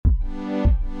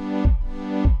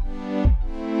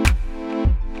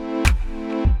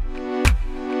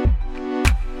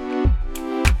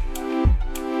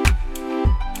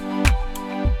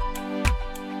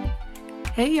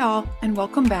Hey y'all, and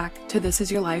welcome back to This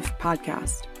Is Your Life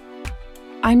podcast.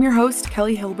 I'm your host,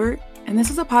 Kelly Hilbert, and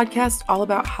this is a podcast all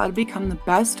about how to become the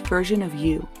best version of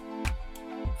you.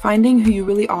 Finding who you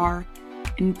really are,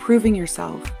 improving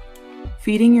yourself,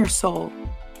 feeding your soul,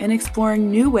 and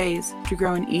exploring new ways to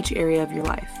grow in each area of your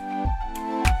life.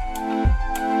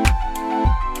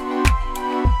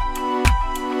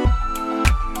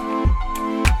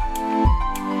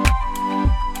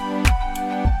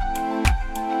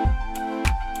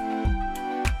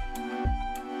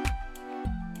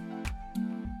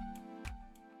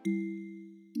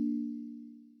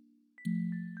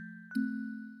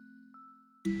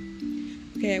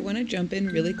 Okay, I want to jump in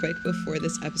really quick before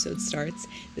this episode starts.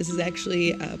 This is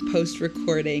actually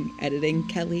post-recording editing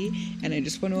Kelly, and I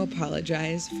just want to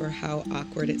apologize for how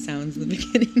awkward it sounds in the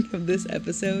beginning of this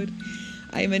episode.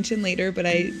 I mentioned later, but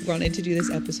I wanted to do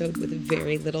this episode with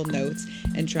very little notes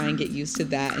and try and get used to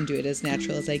that and do it as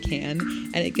natural as I can.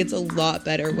 And it gets a lot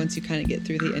better once you kind of get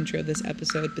through the intro of this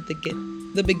episode, but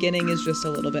the beginning is just a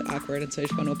little bit awkward, and so I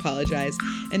just want to apologize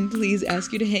and please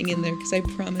ask you to hang in there because I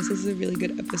promise this is a really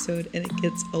good episode and it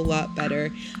gets a lot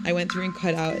better. I went through and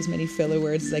cut out as many filler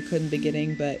words as I could in the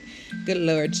beginning, but good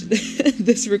lord,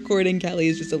 this recording, Kelly,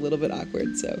 is just a little bit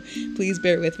awkward, so please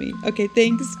bear with me. Okay,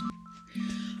 thanks.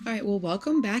 All right, well,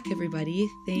 welcome back, everybody.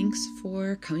 Thanks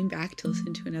for coming back to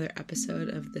listen to another episode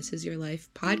of This Is Your Life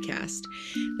podcast.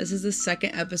 This is the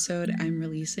second episode I'm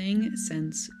releasing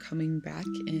since coming back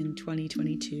in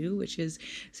 2022, which is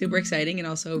super exciting and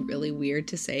also really weird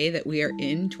to say that we are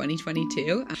in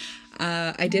 2022.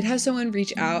 I did have someone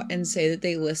reach out and say that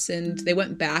they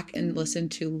went back and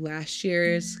listened to last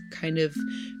year's kind of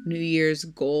New Year's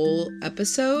goal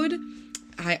episode.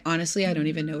 I don't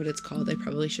even know what it's called. I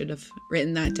probably should have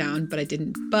written that down, but I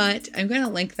didn't. But I'm going to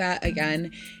link that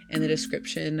again in the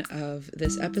description of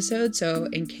this episode. So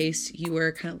in case you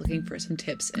were kind of looking for some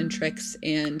tips and tricks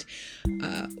and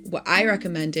what I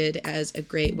recommended as a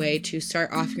great way to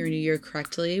start off your new year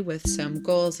correctly with some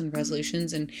goals and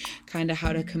resolutions and kind of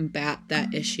how to combat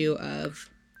that issue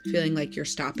of feeling like you're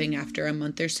stopping after a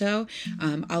month or so,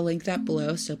 I'll link that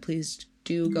below. So please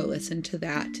do go listen to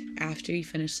that after you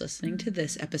finish listening to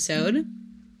this episode.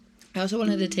 I also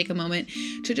wanted to take a moment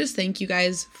to just thank you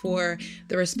guys for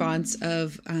the response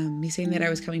of me saying that I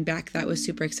was coming back. That was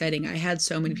super exciting. I had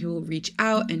so many people reach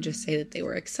out and just say that they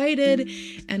were excited,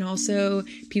 and also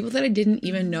people that I didn't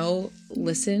even know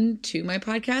listened to my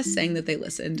podcast saying that they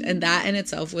listened, and that in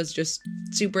itself was just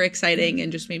super exciting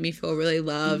and just made me feel really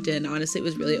loved, and honestly it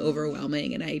was really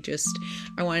overwhelming, and I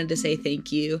wanted to say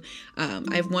thank you.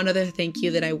 I have one other thank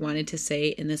you that I wanted to say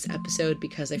in this episode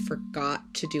because I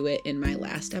forgot to do it in my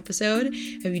last episode.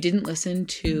 If you didn't listen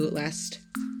to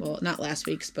not last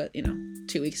week's, but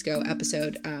 2 weeks ago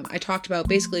episode, I talked about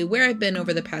basically where I've been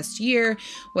over the past year,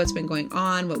 what's been going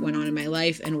on, what went on in my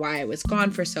life, and why I was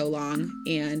gone for so long.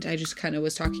 And I just kind of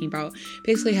was talking about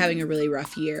basically having a really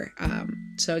rough year.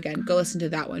 So again, go listen to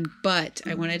that one. But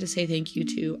I wanted to say thank you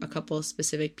to a couple of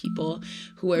specific people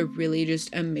who are really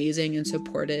just amazing and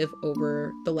supportive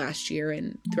over the last year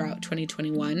and throughout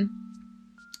 2021.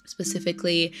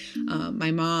 Specifically,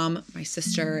 my mom, my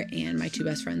sister, and my two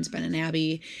best friends, Ben and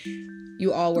Abby.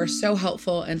 You all were so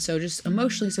helpful and so just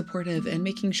emotionally supportive and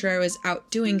making sure I was out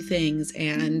doing things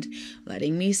and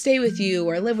letting me stay with you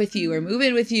or live with you or move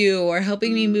in with you or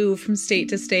helping me move from state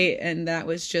to state. And that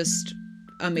was just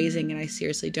amazing, and I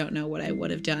seriously don't know what I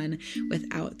would have done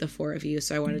without the four of you.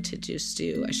 So I wanted to just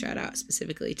do a shout out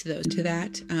specifically to those. To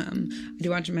that, I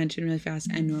do want to mention really fast,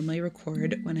 I normally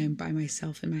record when I'm by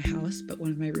myself in my house, but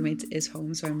one of my roommates is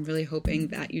home, so I'm really hoping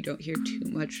that you don't hear too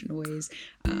much noise.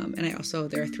 And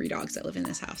there are 3 dogs that live in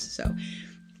this house, so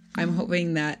I'm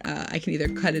hoping that I can either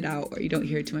cut it out or you don't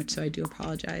hear it too much, so I do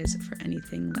apologize for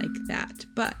anything like that.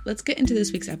 But let's get into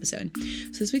this week's episode.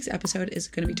 So this week's episode is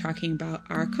going to be talking about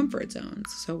our comfort zones.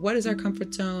 So what is our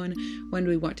comfort zone? When do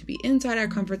we want to be inside our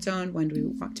comfort zone? When do we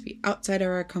want to be outside of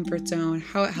our comfort zone?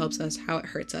 How it helps us, how it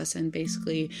hurts us, and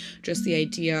basically just the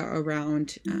idea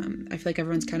around, I feel like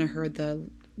everyone's kind of heard the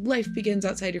life begins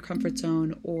outside your comfort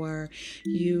zone, or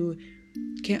you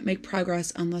can't make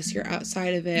progress unless you're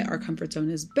outside of it. Our comfort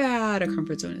zone is bad. Our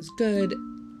comfort zone is good.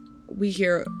 We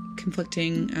hear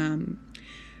conflicting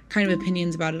kind of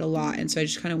opinions about it a lot. And so I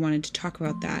just kind of wanted to talk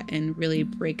about that and really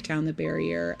break down the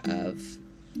barrier of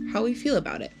how we feel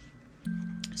about it.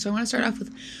 So I want to start off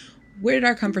with, where did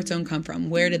our comfort zone come from?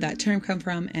 Where did that term come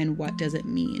from, and what does it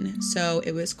mean? So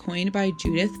it was coined by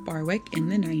Judith Barwick in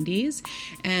the 90s,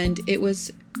 and it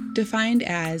was defined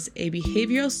as a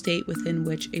behavioral state within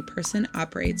which a person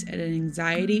operates at an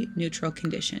anxiety-neutral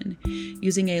condition,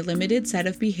 using a limited set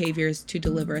of behaviors to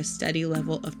deliver a steady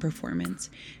level of performance,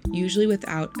 usually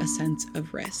without a sense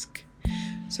of risk.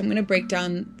 So I'm going to break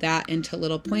down that into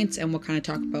little points, and we'll kind of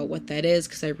talk about what that is,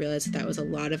 because I realized that was a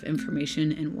lot of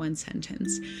information in one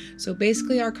sentence. So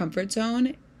basically, our comfort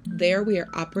zone, there we are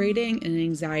operating in an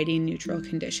anxiety-neutral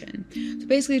condition. So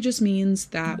basically, it just means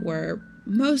that we're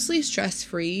mostly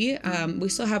stress-free. We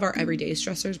still have our everyday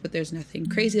stressors, but there's nothing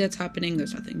crazy that's happening.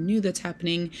 There's nothing new that's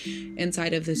happening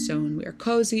inside of this zone. We are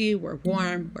cozy, we're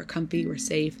warm, we're comfy, we're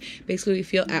safe. Basically, we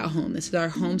feel at home. This is our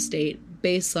home state,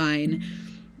 baseline.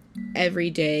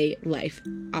 Everyday life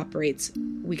operates,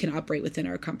 we can operate within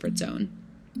our comfort zone.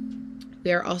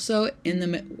 We are also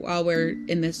while we're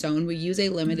in this zone, we use a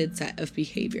limited set of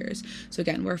behaviors. So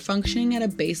again, we're functioning at a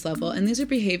base level, and these are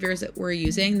behaviors that we're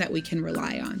using that we can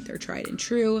rely on. They're tried and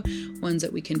true, ones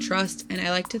that we can trust, and I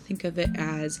like to think of it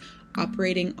as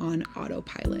operating on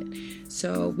autopilot.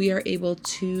 So we are able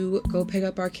to go pick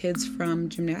up our kids from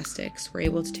gymnastics. We're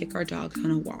able to take our dogs on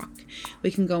a walk.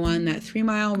 We can go on that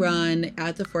 3-mile run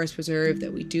at the forest preserve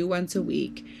that we do once a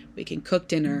week. We can cook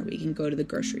dinner. We can go to the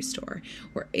grocery store.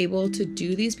 We're able to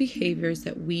do these behaviors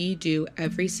that we do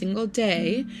every single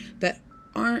day that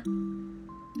aren't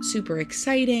super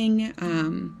exciting.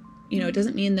 It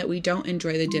doesn't mean that we don't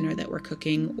enjoy the dinner that we're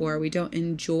cooking, or we don't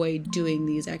enjoy doing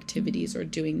these activities or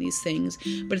doing these things,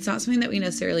 but it's not something that we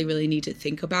necessarily really need to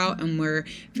think about, and we're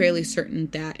fairly certain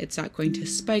that it's not going to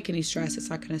spike any stress, it's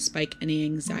not going to spike any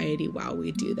anxiety while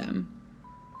we do them.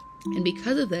 And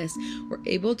because of this, we're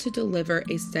able to deliver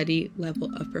a steady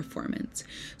level of performance.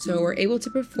 So we're able to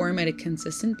perform at a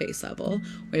consistent base level.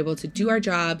 We're able to do our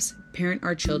jobs, parent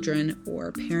our children,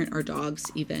 or parent our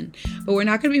dogs even. But we're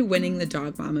not going to be winning the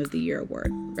Dog Mom of the Year award,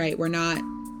 right? We're not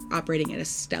operating at a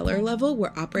stellar level.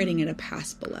 We're operating at a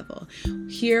passable level.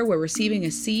 Here, we're receiving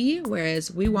a C,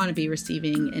 whereas we want to be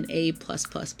receiving an A+++.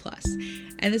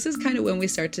 And this is kind of when we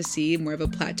start to see more of a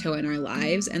plateau in our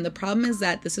lives. And the problem is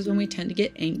that this is when we tend to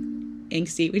get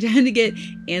angsty. We tend to get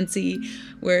antsy.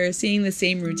 We're seeing the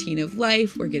same routine of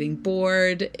life. We're getting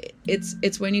bored.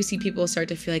 It's when you see people start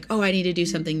to feel like, oh, I need to do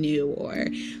something new. Or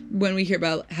when we hear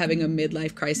about having a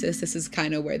midlife crisis, this is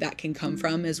kind of where that can come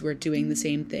from, is we're doing the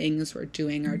same things. We're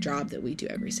doing our job that we do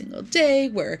every single day.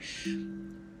 We're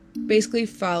basically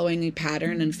following a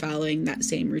pattern and following that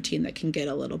same routine that can get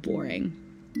a little boring.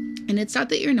 And it's not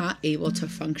that you're not able to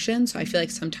function. So I feel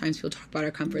like sometimes people talk about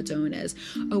our comfort zone as,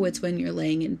 oh, it's when you're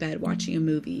laying in bed watching a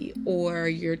movie, or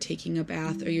you're taking a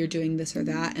bath, or you're doing this or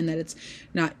that, and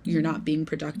that you're not being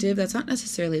productive. That's not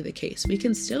necessarily the case. We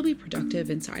can still be productive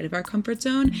inside of our comfort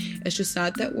zone. It's just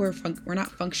not that we're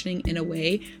not functioning in a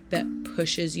way that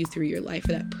pushes you through your life,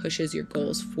 or that pushes your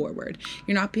goals forward.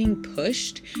 You're not being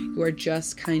pushed. You are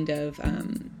just kind of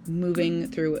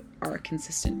moving through our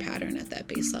consistent pattern at that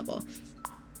base level.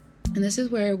 And this is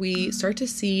where we start to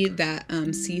see that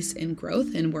cease in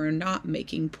growth, and we're not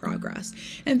making progress.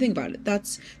 And think about it.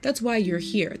 That's why you're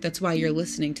here. That's why you're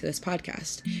listening to this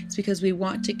podcast. It's because we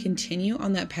want to continue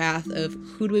on that path of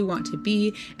who do we want to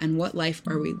be and what life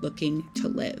are we looking to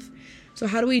live. So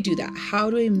how do we do that? How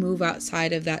do we move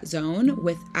outside of that zone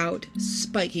without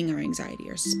spiking our anxiety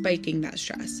or spiking that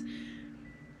stress?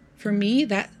 For me,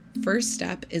 that first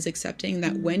step is accepting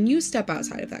that when you step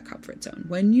outside of that comfort zone,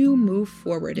 when you move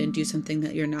forward and do something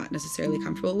that you're not necessarily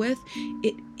comfortable with,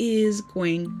 it is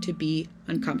going to be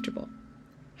uncomfortable.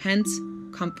 Hence,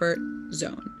 comfort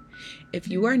zone. If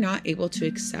you are not able to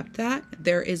accept that,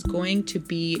 there is going to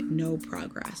be no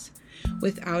progress.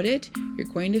 Without it, you're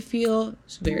going to feel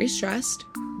very stressed,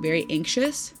 very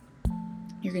anxious.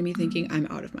 You're going to be thinking, I'm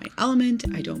out of my element.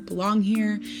 I don't belong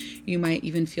here. You might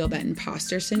even feel that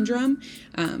imposter syndrome.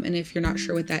 And if you're not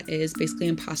sure what that is, basically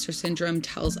imposter syndrome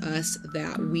tells us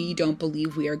that we don't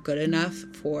believe we are good enough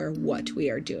for what we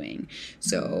are doing.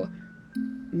 So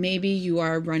maybe you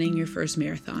are running your first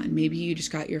marathon. Maybe you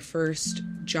just got your first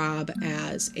job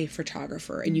as a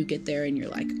photographer, and you get there and you're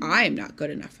like, I am not good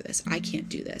enough for this. I can't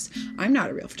do this. I'm not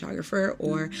a real photographer,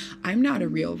 or I'm not a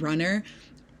real runner.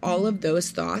 All of those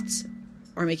thoughts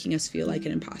are making us feel like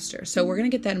an imposter. So we're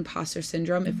going to get that imposter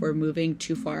syndrome if we're moving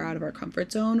too far out of our comfort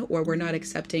zone, or we're not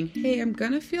accepting, hey, I'm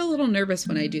going to feel a little nervous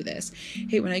when I do this.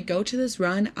 Hey, when I go to this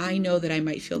run, I know that I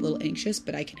might feel a little anxious,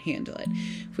 but I can handle it.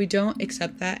 If we don't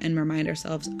accept that and remind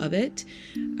ourselves of it,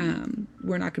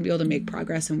 we're not going to be able to make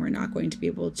progress, and we're not going to be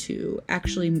able to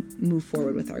actually move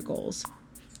forward with our goals.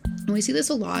 And we see this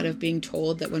a lot of being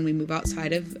told that when we move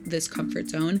outside of this comfort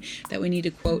zone, that we need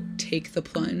to, quote, take the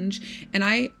plunge. And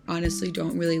I honestly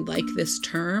don't really like this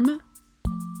term.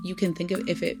 You can think of,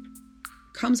 if it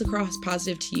comes across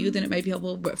positive to you, then it might be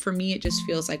helpful. But for me, it just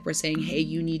feels like we're saying, hey,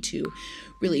 you need to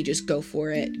really just go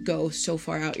for it. Go so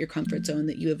far out your comfort zone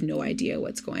that you have no idea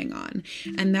what's going on.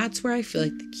 And that's where I feel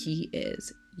like the key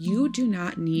is. You do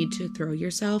not need to throw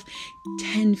yourself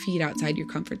 10 feet outside your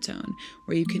comfort zone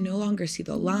where you can no longer see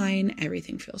the line,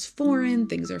 everything feels foreign,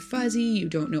 things are fuzzy, you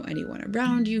don't know anyone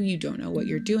around you, you don't know what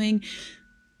you're doing.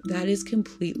 That is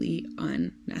completely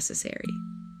unnecessary.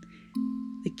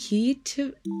 The key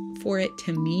to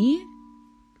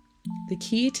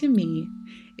me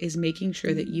is making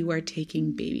sure that you are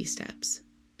taking baby steps.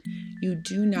 You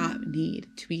do not need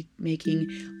to be making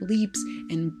leaps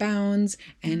and bounds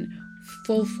and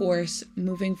full force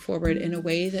moving forward in a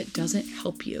way that doesn't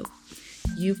help you.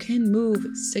 You can move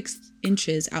 6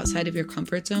 inches outside of your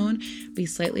comfort zone, be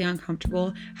slightly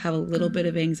uncomfortable, have a little bit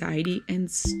of anxiety, and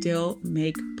still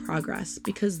make progress,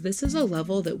 because this is a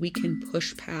level that we can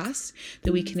push past,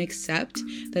 that we can accept,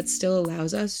 that still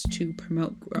allows us to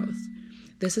promote growth.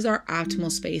 This is our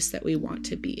optimal space that we want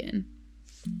to be in.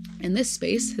 And this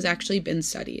space has actually been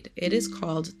studied. It is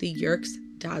called the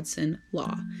Yerkes-Dodson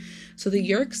Law. So the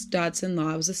Yerkes-Dodson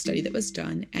Law was a study that was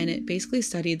done, and it basically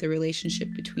studied the relationship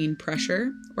between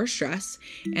pressure or stress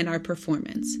and our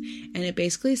performance. And it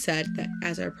basically said that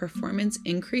as our performance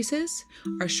increases,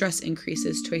 our stress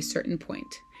increases to a certain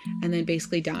point, and then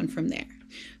basically down from there.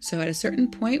 So at a certain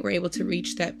point, we're able to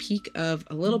reach that peak of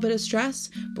a little bit of stress,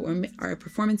 but our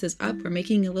performance is up, we're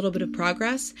making a little bit of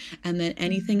progress, and then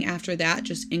anything after that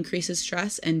just increases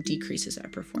stress and decreases our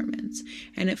performance.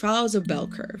 And it follows a bell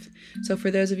curve. So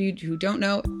for those of you who don't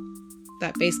know,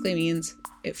 that basically means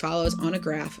it follows on a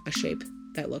graph a shape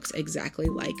that looks exactly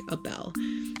like a bell.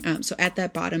 So at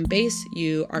that bottom base,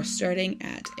 you are starting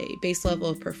at a base level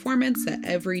of performance, that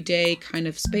everyday kind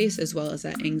of space, as well as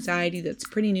that anxiety that's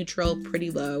pretty neutral,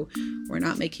 pretty low. We're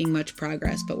not making much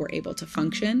progress, but we're able to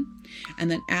function. And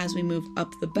then as we move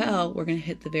up the bell, we're going to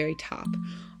hit the very top.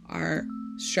 Our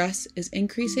stress is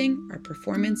increasing, our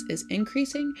performance is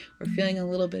increasing, we're feeling a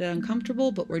little bit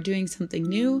uncomfortable, but we're doing something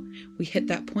new. We hit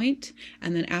that point,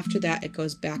 and then after that, it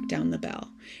goes back down the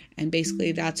bell. And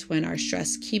basically, that's when our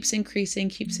stress keeps increasing.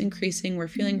 We're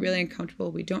feeling really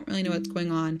uncomfortable. We don't really know what's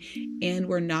going on, and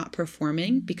we're not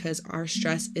performing because our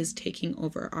stress is taking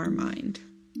over our mind.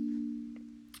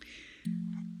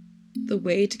 The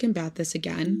way to combat this,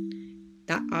 again,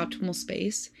 that optimal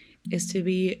space, is to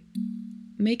be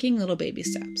making little baby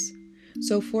steps.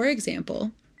 So for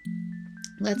example,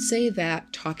 let's say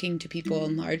that talking to people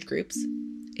in large groups,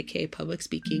 aka public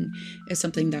speaking, is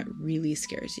something that really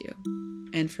scares you.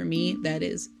 And for me, that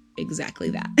is exactly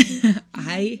that.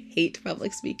 I hate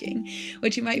public speaking,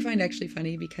 which you might find actually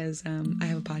funny because I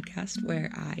have a podcast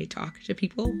where I talk to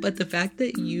people, but the fact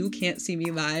that you can't see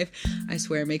me live, I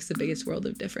swear, makes the biggest world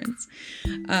of difference.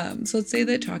 So let's say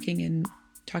that talking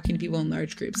to people in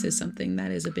large groups is something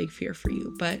that is a big fear for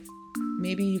you, but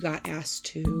maybe you got asked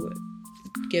to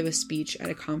give a speech at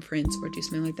a conference or do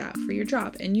something like that for your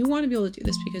job, and you want to be able to do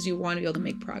this because you want to be able to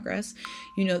make progress.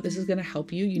 You know this is going to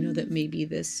help you. You know that maybe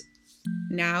this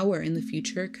now or in the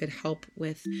future could help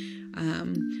with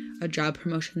a job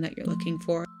promotion that you're looking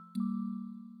for.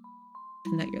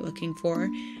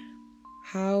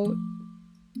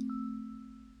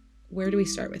 Where do we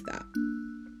start with that?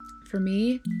 For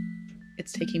me,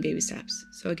 it's taking baby steps.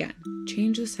 So again,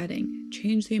 change the setting,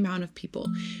 change the amount of people,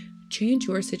 change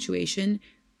your situation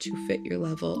to fit your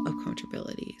level of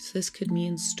comfortability. So this could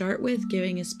mean start with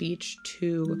giving a speech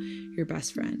to your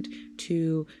best friend,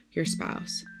 to your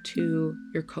spouse, to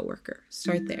your coworker.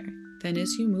 Start there. Then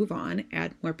as you move on,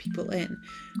 add more people in.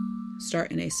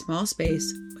 Start in a small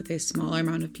space with a smaller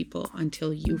amount of people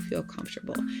until you feel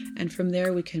comfortable. And from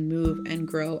there, we can move and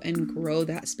grow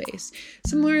that space.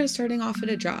 Similar to starting off at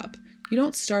a job. You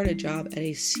don't start a job at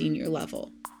a senior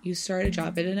level. You start a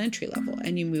job at an entry level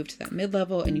and you move to that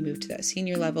mid-level and you move to that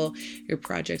senior level. Your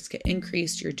projects get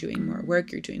increased. You're doing more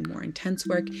work. You're doing more intense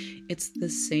work. It's the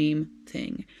same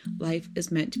thing. Life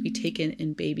is meant to be taken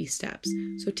in baby steps.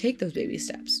 So take those baby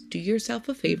steps. Do yourself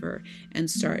a favor and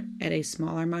start at a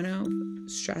smaller amount of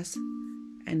stress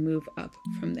and move up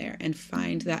from there and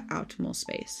find that optimal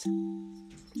space.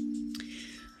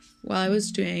 While I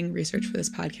was doing research for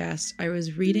this podcast, I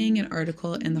was reading an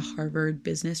article in the Harvard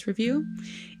Business Review,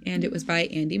 and it was by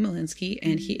Andy Malinsky,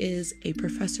 and he is a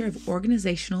professor of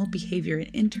organizational behavior and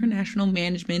international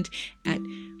management at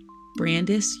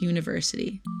Brandeis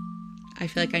University. I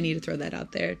feel like I need to throw that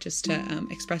out there just to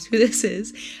express who this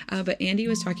is. But Andy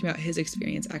was talking about his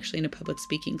experience actually in a public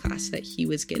speaking class that he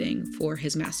was getting for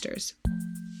his master's.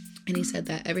 And he said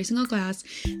that every single class,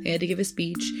 they had to give a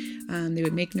speech, they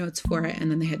would make notes for it, and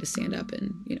then they had to stand up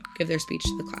and, give their speech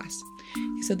to the class.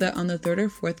 He said that on the third or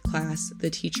fourth class,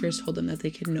 the teachers told them that they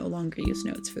could no longer use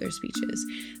notes for their speeches.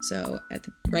 So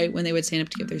right when they would stand up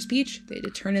to give their speech, they had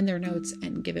to turn in their notes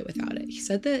and give it without it. He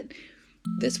said that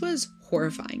this was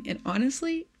horrifying, and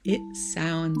honestly, it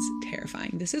sounds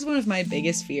terrifying. This is one of my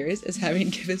biggest fears, is having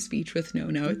to give a speech with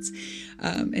no notes.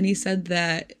 And he said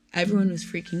that everyone was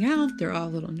freaking out. They're all a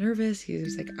little nervous. He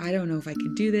was like, I don't know if I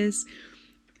could do this.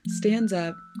 Stands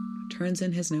up, turns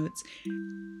in his notes,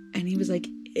 and he was like,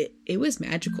 it was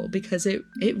magical because it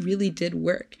really did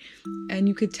work. And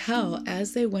you could tell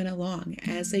as they went along,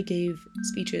 as they gave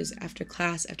speeches after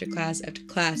class after class after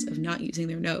class of not using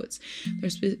their notes,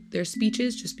 their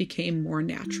speeches just became more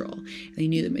natural. They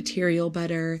knew the material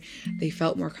better. They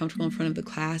felt more comfortable in front of the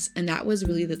class. And that was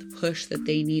really the push that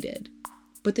they needed.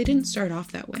 But they didn't start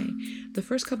off that way. The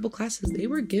first couple classes, they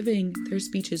were giving their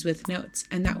speeches with notes,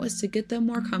 and that was to get them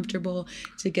more comfortable,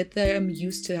 to get them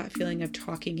used to that feeling of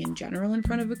talking in general in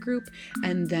front of a group,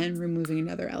 and then removing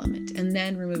another element, and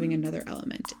then removing another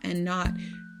element, and not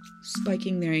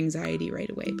spiking their anxiety right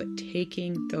away, but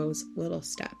taking those little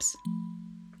steps.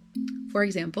 For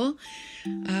example,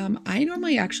 I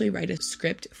normally actually write a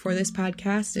script for this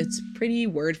podcast. It's pretty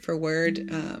word for word,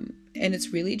 and it's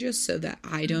really just so that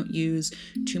I don't use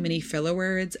too many filler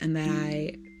words and that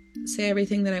I say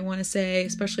everything that I want to say,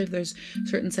 especially if there's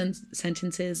certain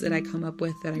sentences that I come up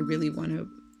with that I really want to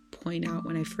point out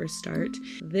when I first start.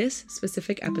 This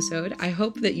specific episode, I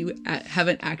hope that you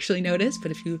haven't actually noticed,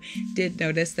 but if you did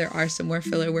notice, there are some more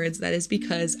filler words. That is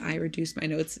because I reduced my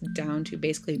notes down to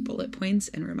basically bullet points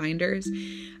and reminders,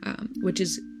 which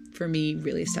is for me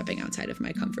really stepping outside of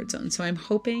my comfort zone. So I'm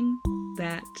hoping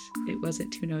that it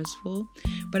wasn't too noticeable,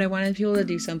 but I wanted people to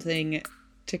do something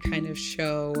to kind of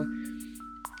show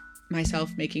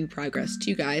myself making progress to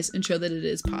you guys and show that it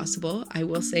is possible. I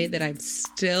will say that I'm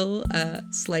still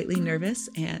slightly nervous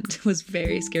and was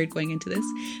very scared going into this.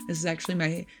 This is actually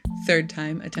my third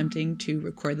time attempting to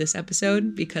record this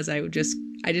episode because I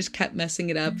just kept messing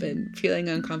it up and feeling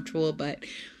uncomfortable, but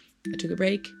I took a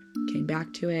break, came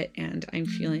back to it, and I'm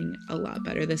feeling a lot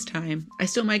better this time. I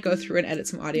still might go through and edit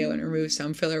some audio and remove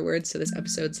some filler words so this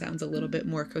episode sounds a little bit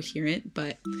more coherent,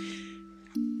 but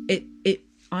it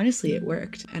honestly, it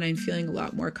worked, and I'm feeling a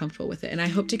lot more comfortable with it. And I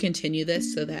hope to continue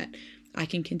this so that I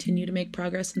can continue to make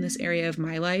progress in this area of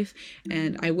my life.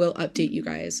 And I will update you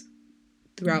guys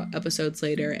throughout episodes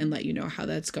later and let you know how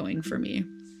that's going for me.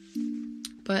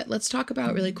 But let's talk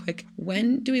about really quick,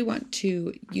 when do we want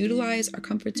to utilize our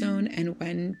comfort zone and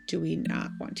when do we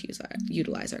not want to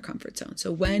utilize our comfort zone?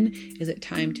 So when is it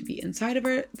time to be inside of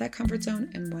that comfort zone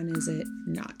and when is it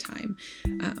not time?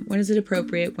 When is it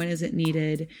appropriate? When is it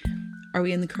needed? Are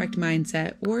we in the correct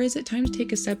mindset? Or is it time to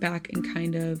take a step back and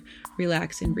kind of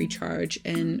relax and recharge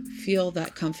and feel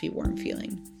that comfy, warm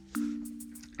feeling?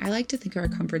 I like to think of our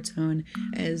comfort zone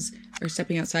or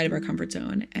stepping outside of our comfort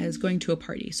zone as going to a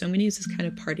party. So I'm going to use this kind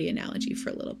of party analogy for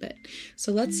a little bit.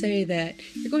 So let's say that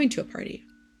you're going to a party.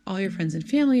 All your friends and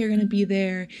family are going to be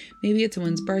there. Maybe it's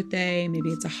someone's birthday. Maybe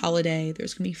it's a holiday.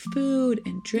 There's going to be food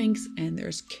and drinks and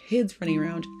there's kids running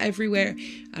around everywhere.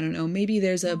 I don't know. Maybe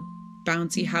there's a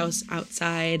bouncy house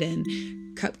outside and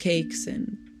cupcakes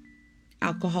and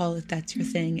alcohol if that's your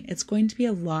thing. It's going to be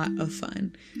a lot of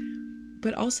fun.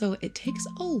 But also, it takes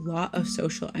a lot of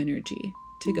social energy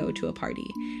to go to a party.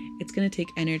 It's going to take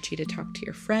energy to talk to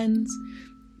your friends,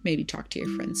 maybe talk to your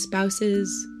friends'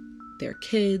 spouses, their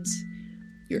kids,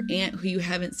 your aunt who you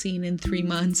haven't seen in 3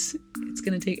 months. It's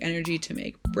going to take energy to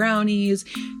make brownies,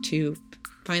 to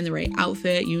find the right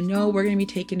outfit. We're going to be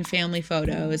taking family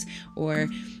photos or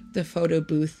the photo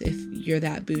booth if you're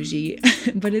that bougie.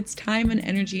 But it's time and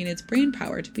energy and it's brain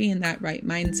power to be in that right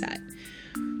mindset.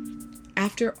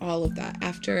 After all of that,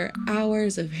 after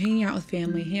hours of hanging out with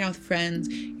family, hanging out with friends,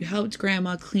 you helped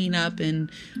grandma clean up and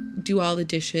do all the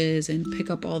dishes and pick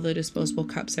up all the disposable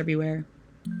cups everywhere.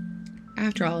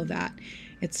 After all of that,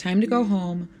 it's time to go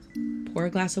home, pour a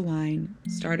glass of wine,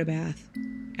 start a bath,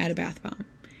 add a bath bomb.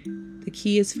 The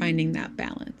key is finding that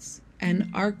balance. And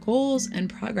our goals and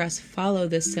progress follow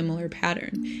this similar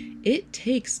pattern. It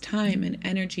takes time and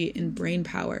energy and brain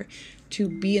power to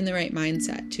be in the right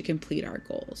mindset to complete our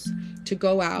goals, to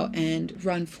go out and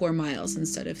run 4 miles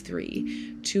instead of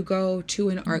 3, to go to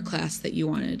an art class that you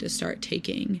wanted to start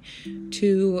taking,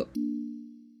 to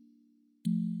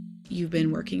you've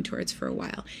been working towards for a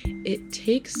while. It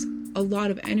takes a lot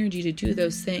of energy to do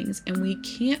those things, and we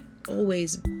can't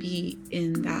always be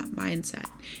in that mindset.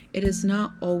 It is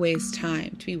not always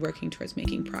time to be working towards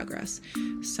making progress.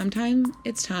 Sometimes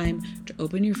it's time to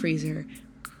open your freezer,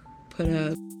 put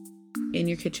in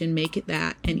your kitchen, make it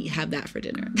that, and have that for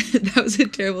dinner. That was a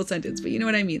terrible sentence, but you know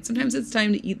what I mean. Sometimes it's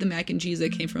time to eat the mac and cheese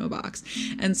that came from a box.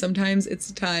 And sometimes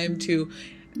it's time to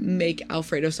make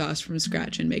Alfredo sauce from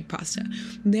scratch and make pasta.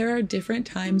 There are different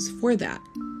times for that.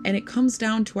 And it comes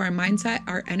down to our mindset,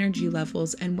 our energy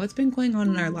levels, and what's been going on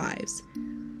in our lives.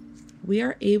 We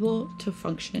are able to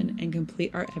function and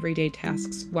complete our everyday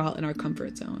tasks while in our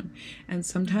comfort zone. And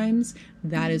sometimes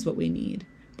that is what we need.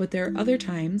 But there are other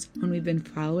times when we've been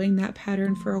following that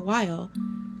pattern for a while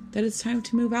that it's time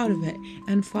to move out of it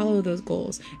and follow those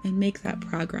goals and make that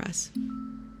progress.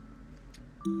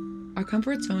 Our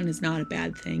comfort zone is not a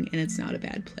bad thing, and it's not a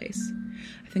bad place.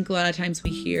 I think a lot of times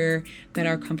we hear that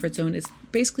our comfort zone is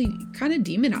basically kind of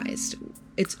demonized.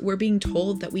 We're being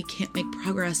told that we can't make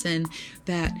progress and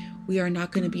that we are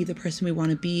not going to be the person we want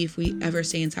to be if we ever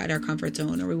stay inside our comfort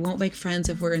zone, or we won't make friends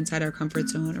if we're inside our comfort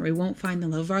zone, or we won't find the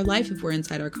love of our life if we're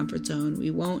inside our comfort zone.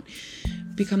 We won't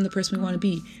become the person we want to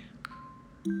be.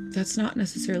 That's not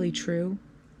necessarily true.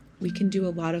 We can do a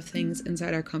lot of things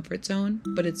inside our comfort zone,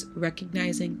 but it's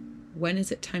recognizing when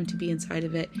is it time to be inside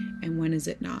of it and when is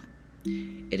it not.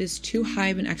 It is too high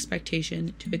of an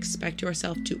expectation to expect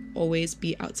yourself to always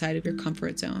be outside of your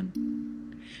comfort zone.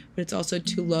 But it's also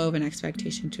too low of an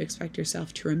expectation to expect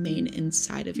yourself to remain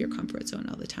inside of your comfort zone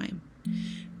all the time.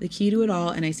 The key to it all,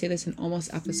 and I say this in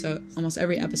almost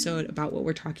every episode about what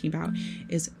we're talking about,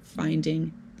 is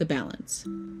finding the balance.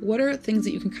 What are things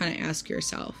that you can kind of ask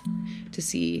yourself to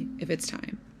see if it's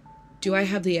time? Do I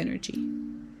have the energy?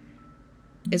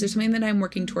 Is there something that I'm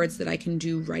working towards that I can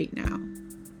do right now?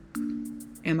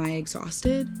 Am I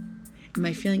exhausted? Am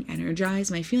I feeling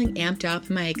energized? Am I feeling amped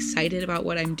up? Am I excited about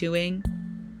what I'm doing?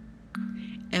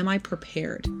 Am I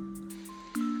prepared?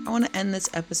 I want to end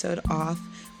this episode off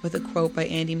with a quote by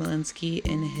Andy Malinsky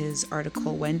in his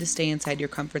article, When to Stay Inside Your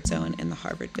Comfort Zone, in the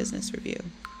Harvard Business Review.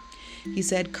 He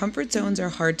said, "Comfort zones are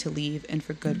hard to leave, and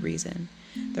for good reason.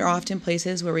 They're often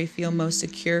places where we feel most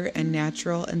secure and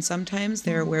natural, and sometimes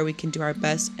they're where we can do our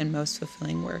best and most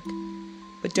fulfilling work.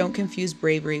 But don't confuse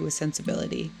bravery with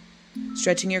sensibility.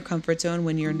 Stretching your comfort zone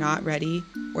when you're not ready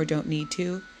or don't need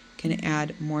to can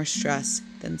add more stress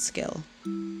than skill."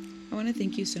 I want to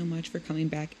thank you so much for coming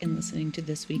back and listening to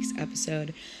this week's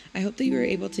episode. I hope that you were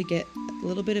able to get a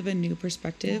little bit of a new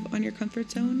perspective on your comfort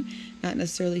zone, not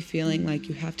necessarily feeling like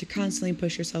you have to constantly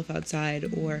push yourself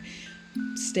outside or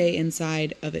stay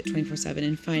inside of it 24/7,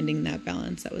 and finding that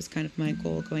balance. That was kind of my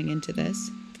goal going into this.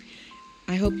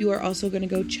 I hope you are also going to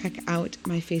go check out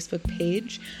my Facebook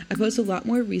page. I post a lot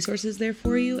more resources there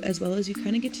for you, as well as you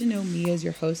kind of get to know me as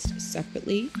your host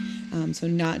separately. So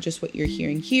not just what you're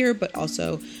hearing here, but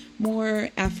also more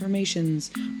affirmations,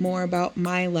 more about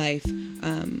my life,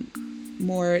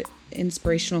 more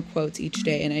inspirational quotes each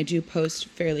day. And I do post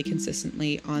fairly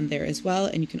consistently on there as well.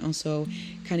 And you can also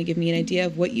kind of give me an idea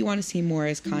of what you want to see more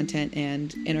as content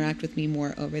and interact with me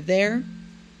more over there.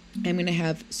 I'm going to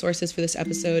have sources for this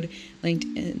episode linked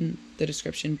in the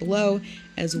description below,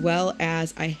 as well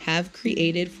as I have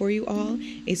created for you all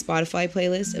a Spotify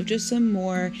playlist of just some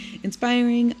more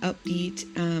inspiring, upbeat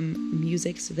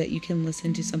music so that you can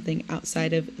listen to something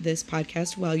outside of this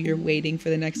podcast while you're waiting for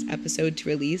the next episode to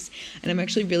release. And I'm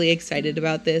actually really excited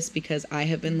about this because I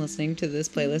have been listening to this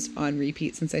playlist on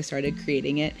repeat since I started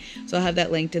creating it. So I'll have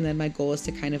that linked, and then my goal is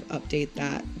to kind of update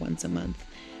that once a month.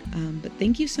 But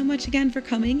thank you so much again for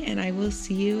coming, and I will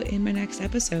see you in my next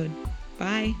episode.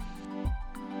 Bye.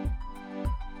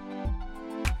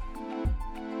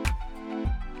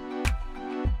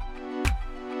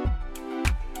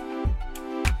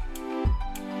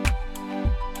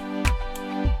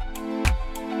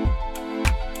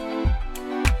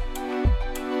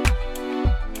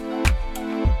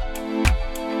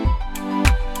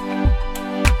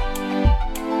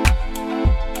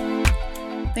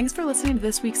 Thanks for listening to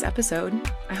this week's episode.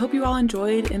 I hope you all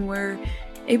enjoyed and were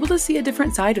able to see a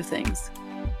different side of things.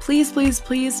 Please, please,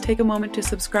 please take a moment to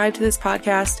subscribe to this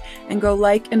podcast and go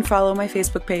like and follow my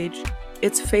Facebook page.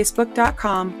 It's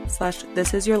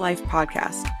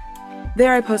facebook.com/thisisyourlifepodcast.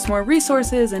 There I post more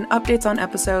resources and updates on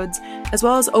episodes, as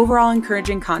well as overall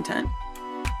encouraging content.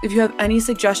 If you have any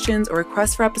suggestions or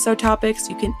requests for episode topics,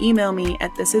 you can email me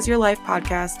at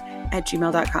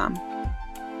thisisyourlifepodcast@gmail.com.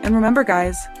 And remember,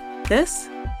 guys, this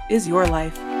is your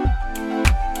life.